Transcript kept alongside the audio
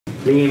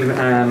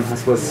Liam, I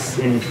suppose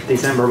in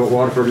December with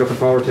Waterford, looking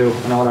forward to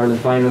an All-Ireland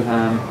final.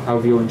 How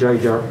have you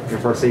enjoyed your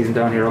first season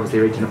down here? Obviously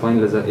reaching a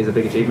final is a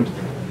big achievement.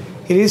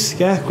 It is,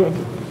 yeah,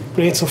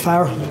 great so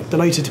far.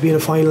 Delighted to be in a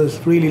final.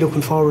 Really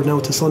looking forward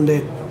now to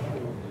Sunday,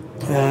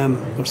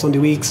 or Sunday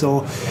week.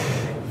 So,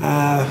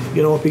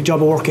 big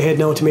job of work ahead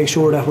now to make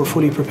sure that we're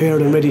fully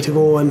prepared and ready to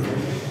go, and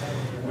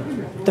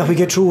that we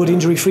get through it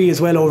injury free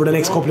as well over the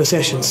next couple of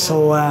sessions.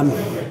 So,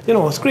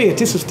 it's great.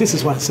 This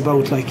is what it's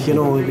about.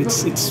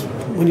 It's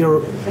when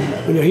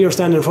you're here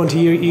standing in front of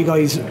you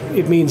guys,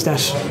 it means that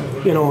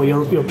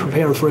you're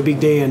preparing for a big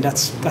day, and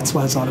that's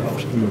what it's all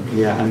about.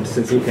 Yeah, and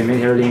since you came in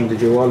here, Liam,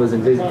 did you always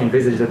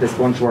envisage that this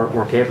bunch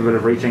were capable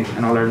of reaching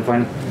an All-Ireland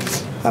final?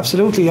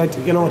 Absolutely.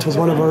 It was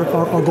one of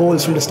our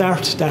goals from the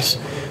start that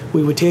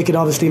we would take it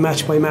obviously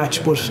match by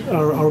match, but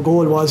our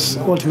goal was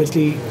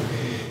ultimately,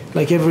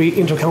 like every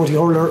inter-county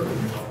hurler,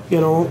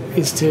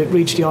 is to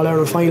reach the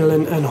All-Ireland final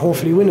and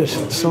hopefully win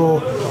it.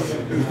 So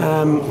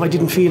I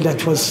didn't feel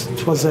that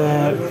was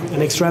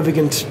an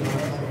extravagant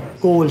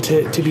goal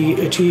to be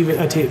achieving,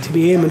 to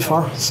be aiming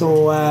for.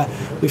 So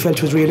we felt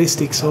it was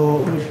realistic. So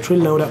we're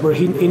thrilled now that we're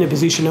in a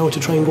position now to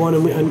try and go on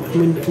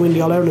and win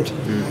the All-Ireland.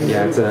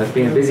 Yeah, it's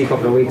been a busy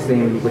couple of weeks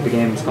with the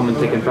games coming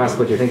thick and fast,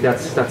 but do you think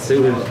that's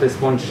suited this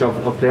bunch of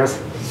players?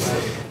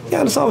 Yeah,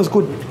 and it's always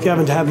good,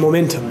 Gavin, to have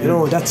momentum.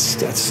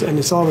 That's and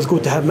it's always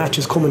good to have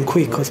matches coming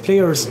quick, because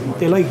players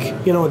they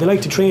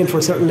like to train for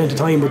a certain length of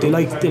time, but they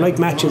like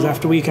matches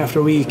after week,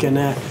 and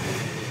I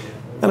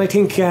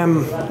think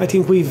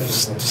we've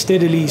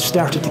steadily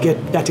started to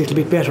get that little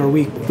bit better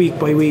week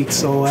by week.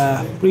 So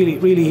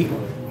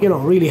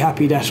really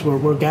happy that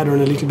we're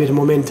gathering a little bit of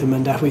momentum,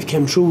 and that we've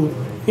come through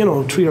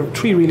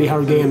three really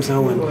hard games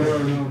now, and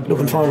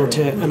looking forward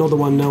to another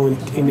one now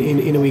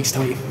in a week's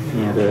time.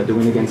 Yeah, the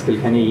win against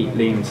Kilkenny,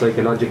 Liam,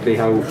 psychologically,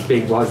 how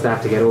big was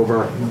that to get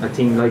over a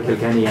team like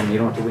Kilkenny and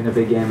to win a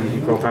big game in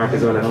Croke Park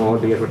as well? I know,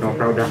 albeit with no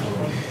crowd there.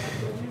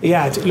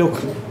 Yeah,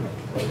 look,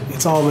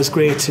 it's always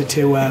great to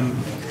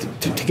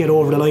get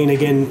over the line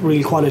again.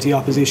 Real quality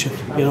opposition.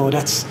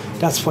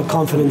 That's what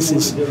confidence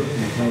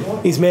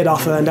is made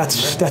of, and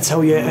that's how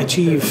you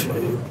achieve.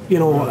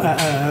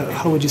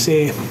 How would you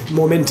say,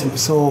 momentum.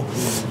 So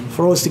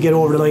for us to get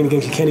over the line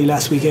against Kilkenny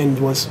last weekend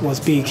was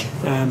big.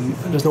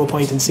 There's no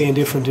point in saying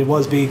different. It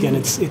was big, and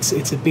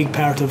it's a big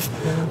part of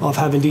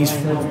having these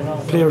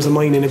players of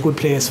mine in a good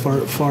place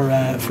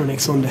for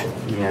next Sunday.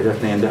 Yeah,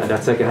 definitely. And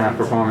that second half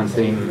performance,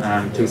 team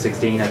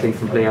 216, I think,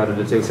 from play out of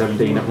the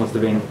 217, it must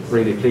have been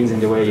really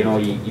pleasing the way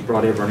you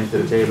brought everyone into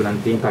the table,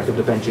 and the impact of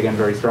the bench again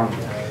very strong.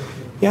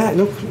 Yeah,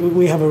 look,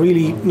 we have a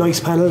really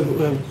nice panel.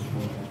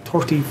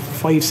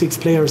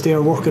 35-6 players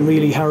there working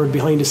really hard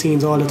behind the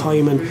scenes all the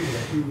time, and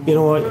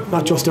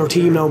not just our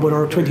team now, but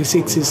our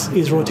 26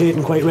 is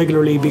rotating quite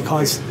regularly,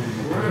 because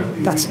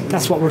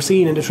that's what we're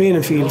seeing in the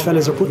training field.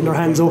 Fellas are putting their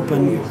hands up,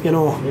 and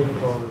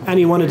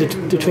any one of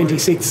the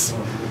 26,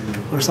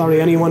 or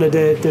sorry, any one of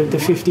the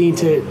 15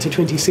 to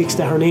 26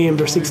 that are named,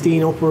 or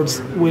 16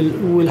 upwards,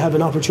 will have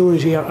an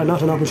opportunity, or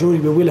not an opportunity,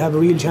 but will have a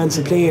real chance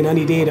of playing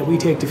any day that we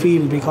take the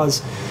field,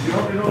 because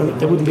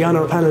they wouldn't be on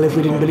our panel if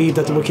we didn't believe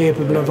that they were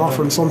capable of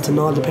offering something,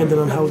 all depending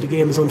on how the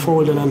game is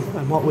unfolding, and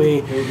what way,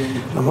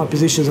 and what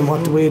positions, and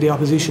what the way the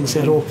opposition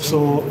set up.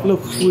 So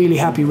look, really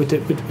happy with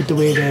the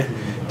way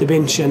the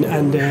bench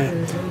and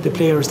the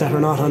players that are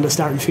not on the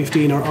starting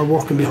 15 are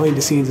working behind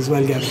the scenes as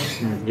well, Gavin.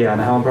 Yeah,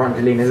 and how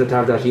important, Liam, is it to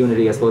have that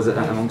unity, I suppose,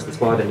 amongst the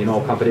squad, and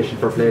competition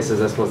for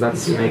places? I suppose that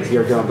makes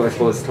your job, I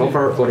suppose,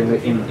 tougher, but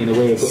in a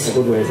way, a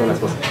good way as well, I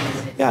suppose.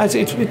 Yeah,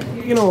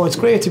 it's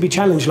great to be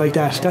challenged like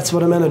that. That's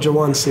what a manager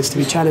wants, is to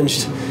be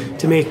challenged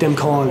to make them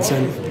calls,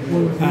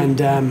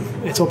 and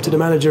it's up to the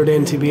manager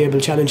then to be able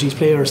to challenge these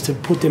players to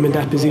put them in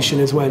that position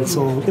as well.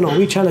 So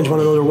we challenge one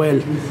another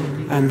well,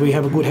 and we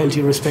have a good,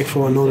 healthy respect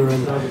for one another,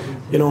 and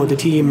the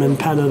team and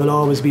panel will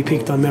always be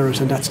picked on merit,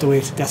 and that's the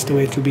way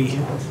it'll be.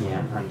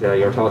 Yeah, and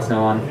your thoughts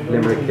now on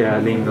Limerick,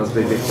 Liam? This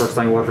will be the first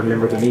time Waterford and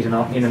Limerick will meet in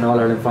an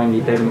All-Ireland final.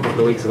 You played them a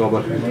couple of weeks ago,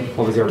 but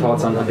what was your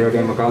thoughts on their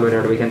game with Galway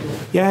there the weekend?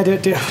 Yeah,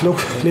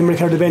 look,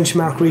 Limerick are the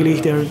benchmark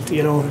really. They're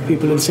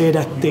people will say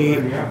that they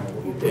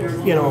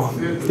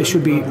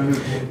should be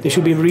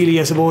really,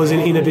 I suppose,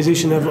 in a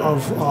position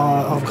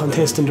of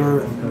contesting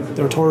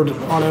their third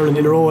All-Ireland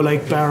in a row,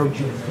 like bar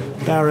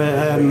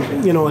a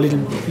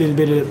little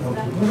bit of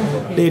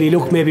Lady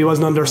Luck maybe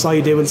wasn't on their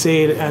side, they will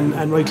say,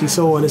 and rightly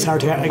so, and it's hard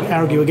to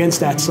argue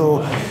against that.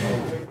 So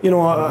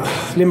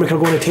Limerick are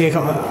going to take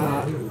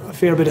a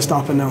fair bit of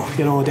stopping now.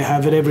 They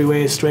have it every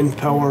way: strength,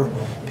 power,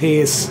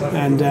 pace,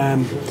 and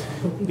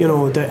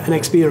an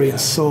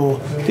experience. So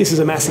this is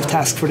a massive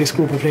task for this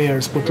group of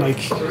players, but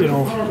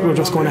we're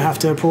just going to have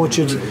to approach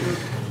it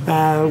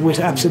with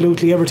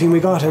absolutely everything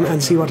we got,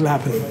 and see what will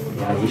happen.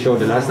 Yeah, you showed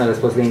the last night, I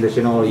suppose, Liam, that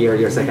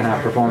your second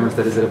half performance,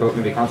 that is it about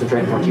maybe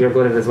concentrating what you're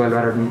good at as well,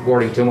 rather than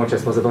worrying too much, I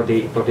suppose, about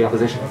the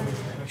opposition.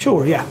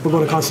 Sure, yeah, we're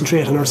going to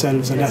concentrate on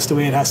ourselves, and that's the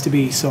way it has to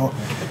be. So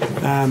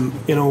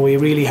we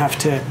really have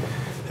to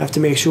have to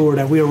make sure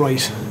that we're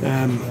right,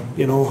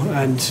 you know,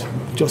 and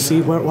just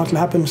see what will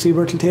happen, see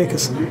where it'll take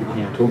us.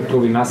 Yeah,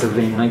 Toby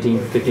massively in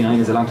 1959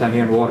 is a long time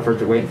here in Waterford.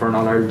 They're waiting for an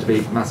All-Ireland to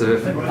be massive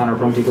if Conor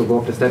Prunty could go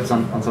up the steps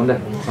on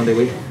Sunday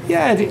week.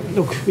 Yeah,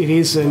 look, it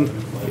is, and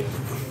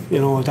you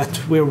know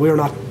that we're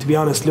not, to be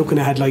honest, looking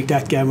at it like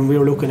that, Gavin.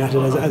 We're looking at it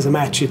as a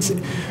match.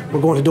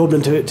 We're going to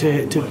Dublin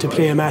to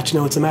play a match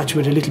now. It's a match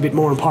with a little bit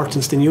more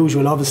importance than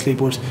usual, obviously,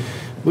 but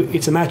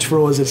it's a match for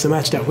us. It's a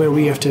match that where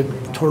we have to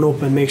turn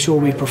up and make sure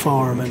we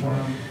perform,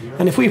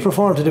 and if we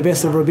perform to the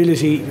best of our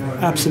ability,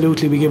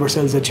 absolutely we give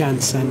ourselves a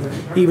chance. And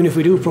even if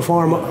we do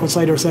perform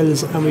outside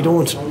ourselves and we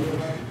don't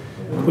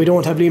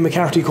have Liam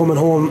McCarthy coming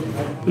home,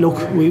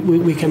 look,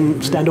 we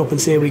can stand up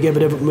and say we gave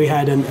it everything we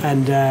had,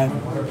 and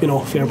you know,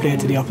 fair play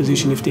to the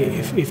opposition if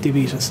they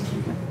beat us.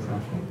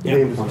 Yeah.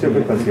 Liam, 2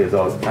 quick questions as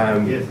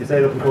well. You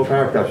said up in Croke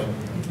Park that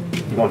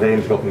you want to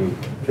aim to go up and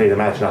play the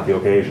match, not the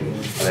occasion.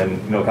 And then,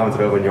 you know, comments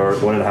about when you're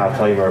going at half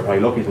time or probably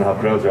lucky to have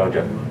crowds around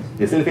you. Do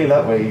you still feel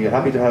that way? Are you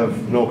happy to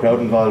have no crowd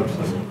involved?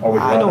 Or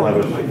would you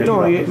rather have it?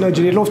 No,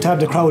 you'd love to have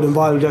the crowd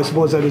involved. I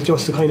suppose that is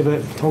just a kind of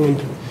a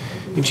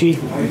tongue-in-cheek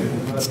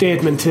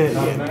statement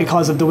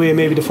because of the way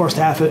maybe the first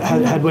half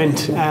had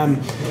went.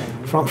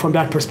 From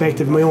that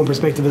perspective, my own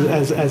perspective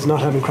as not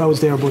having crowds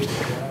there, but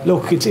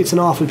look, it's an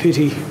awful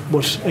pity.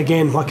 But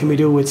again, what can we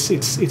do?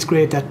 It's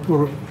great that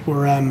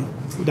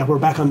we're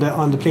back on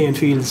the playing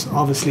fields,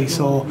 obviously.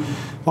 So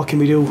what can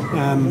we do?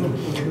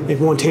 It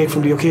won't take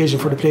from the occasion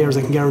for the players.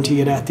 I can guarantee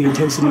you that the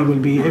intensity will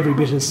be every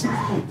bit as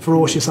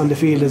ferocious on the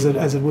field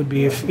as it would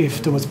be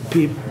if there was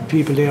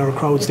people there or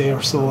crowds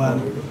there. So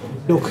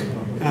look.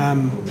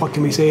 What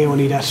can we say?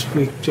 Only that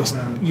we're just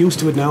used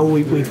to it now.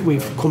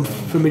 We've become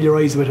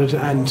familiarised with it,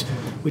 and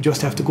we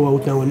just have to go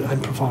out now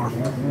and perform.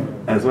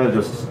 And as well,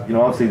 just, you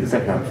know, obviously the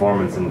second half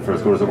performance, and for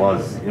as good as it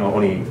was, you know,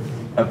 only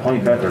a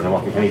point better than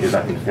what Kenny did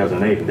back in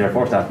 2008 in their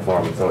first half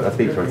performance. So that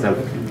speaks for itself.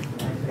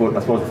 But I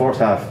suppose the first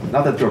half,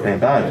 not that you were playing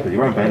bad, because you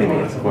weren't by any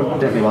means, but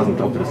definitely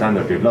wasn't up to the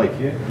standard you'd like.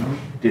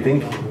 Do you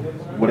think,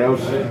 without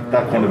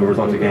that kind of a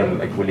result again,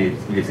 like will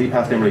you see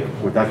past Limerick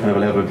with that kind of a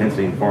level of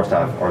intensity in the first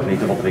half, or do you need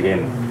to up it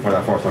again for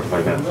that first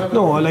 35 minutes?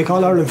 No, like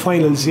All Ireland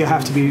finals, you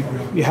have to be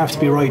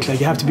right. Like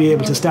you have to be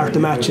able to start the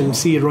match and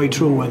see it right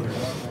through. And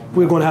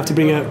we're going to have to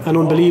bring an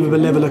unbelievable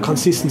level of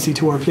consistency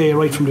to our play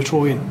right from the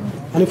throw in.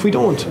 And if we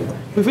don't,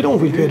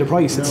 we'll pay the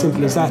price. It's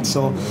simple as that.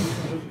 So,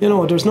 you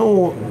know, there's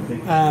no,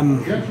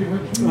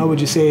 how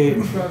would you say,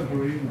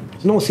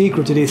 there's no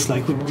secret to this.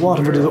 Like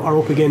Waterford are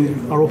up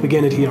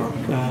again it here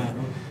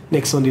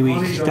next Sunday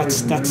week.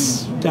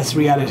 That's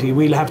reality.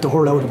 We'll have to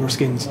hurl out of our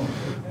skins.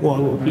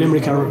 Well,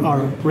 Limerick are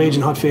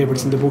raging hot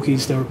favourites in the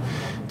bookies.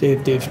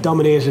 They've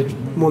dominated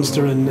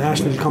Munster and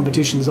national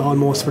competitions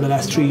almost for the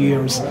last 3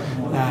 years.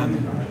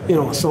 You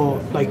know,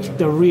 so like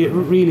they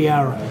really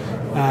are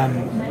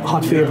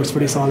hot favourites for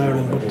this All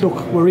Ireland. But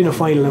look, we're in a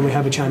final and we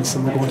have a chance,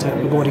 and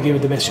we're going to give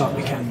it the best shot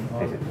we can.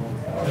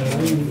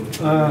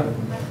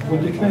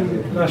 When they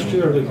came last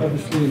year, like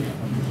obviously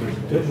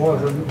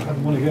Waterford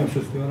had won against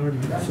us the All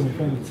Ireland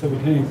semi-final at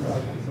 17.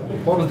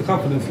 What was the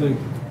confidence like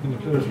in the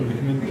players when they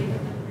came in?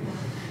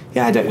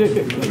 Yeah,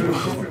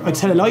 I'd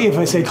tell a lie if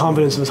I say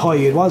confidence was high.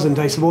 It wasn't.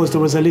 I suppose there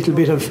was a little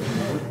bit of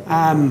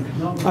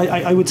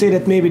I would say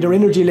that maybe their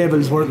energy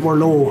levels were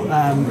low.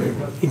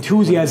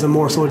 Enthusiasm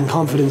more so than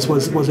confidence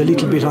was a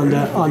little bit on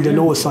the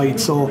low side.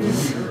 So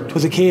it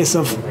was a case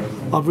of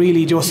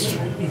really just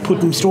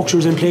putting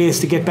structures in place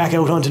to get back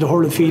out onto the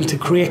hurling field to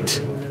create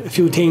a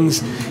few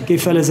things,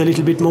 give fellas a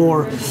little bit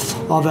more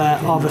of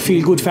a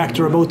feel-good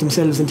factor about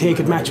themselves and take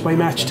it match by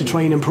match to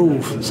try and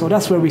improve. So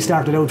that's where we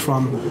started out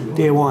from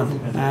day one.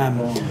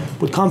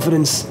 But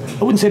confidence,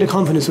 I wouldn't say the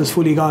confidence was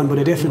fully gone, but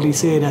I definitely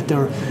say that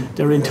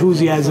their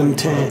enthusiasm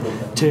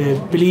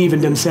to believe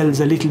in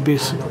themselves a little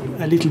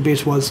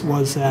bit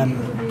was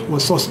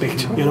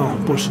suspect, you know.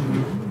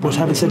 But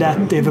having said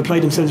that, they've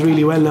applied themselves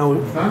really well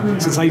now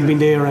since I've been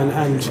there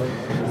and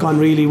gone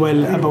really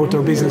well about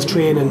their business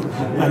training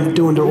and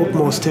doing their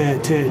utmost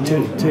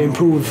to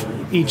improve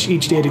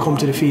each day they come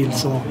to the field.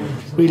 So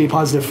really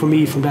positive for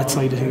me from that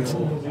side of things.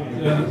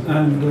 Yeah,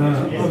 and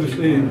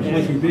obviously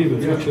Mikey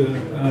Beavis,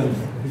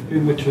 he's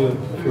been with you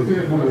for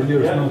a number of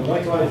years now.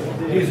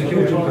 He's a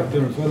huge impact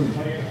there as well.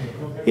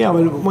 Yeah,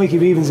 well, Mikey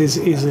Beavens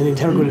is an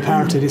integral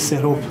part of this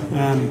setup.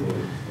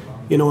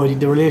 You know,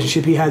 the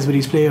relationship he has with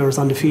his players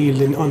on the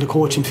field and on the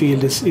coaching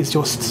field is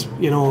just,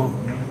 you know,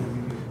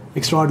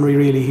 extraordinary.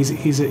 Really,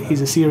 he's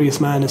a serious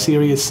man, a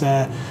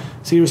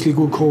seriously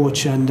good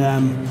coach, and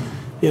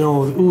you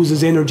know,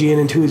 oozes energy and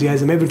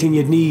enthusiasm. Everything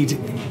you'd need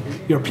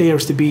your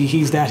players to be,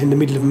 he's that in the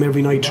middle of them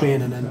every night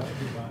training, and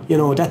you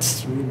know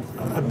that's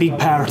a big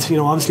part. You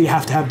know, obviously you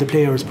have to have the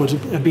players, but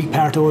a big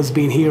part of us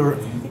being here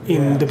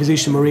in the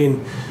position we're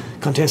in,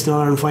 contesting All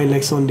Ireland final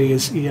next Sunday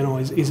is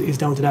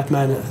down to that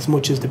man as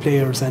much as the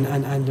players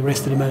and the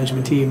rest of the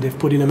management team. They've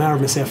put in a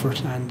marvellous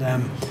effort, and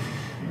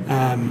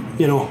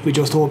you know, we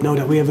just hope now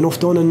that we have enough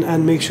done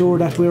and make sure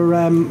that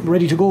we're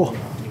ready to go.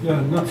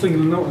 Yeah, not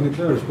singling out any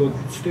players, but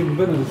Stephen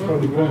Bennett is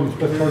probably playing his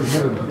best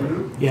hurling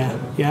ever.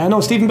 Yeah. I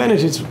know Stephen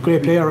Bennett is a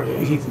great player.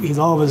 He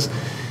always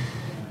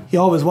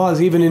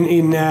was. Even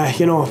in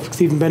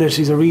Stephen Bennett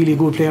is a really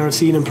good player. I've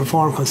seen him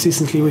perform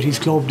consistently with his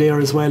club there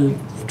as well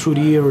through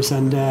the years,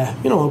 and a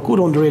good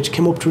underage,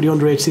 came up through the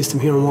underage system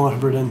here in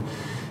Waterford, and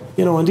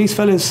these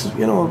fellas,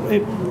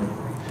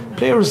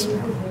 players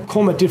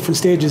come at different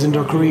stages in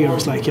their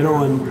careers,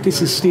 and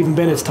this is Stephen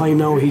Bennett's time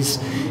now. He's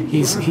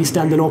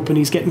standing up and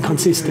he's getting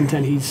consistent,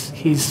 and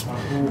he's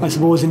I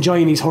suppose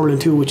enjoying his hurling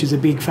too, which is a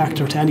big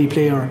factor to any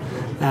player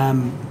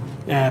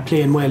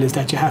playing well, is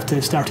that you have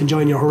to start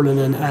enjoying your hurling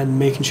and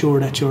making sure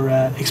that you're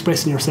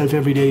expressing yourself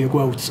every day you go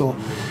out. So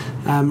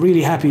I'm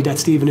really happy that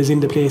Stephen is in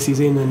the place he's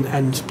in,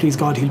 and please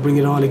God he'll bring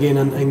it all again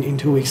in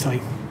 2 weeks'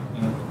 time.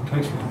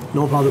 Thanks.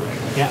 No problem.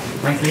 Yeah.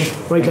 Thanks, Lee.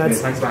 Right, lads.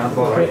 Thanks, man.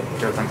 Right.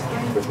 Sure, thanks.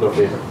 It's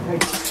lovely.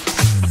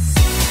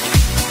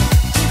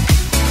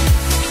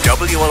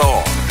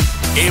 WLR,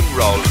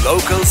 IMRO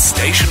Local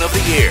Station of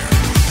the Year.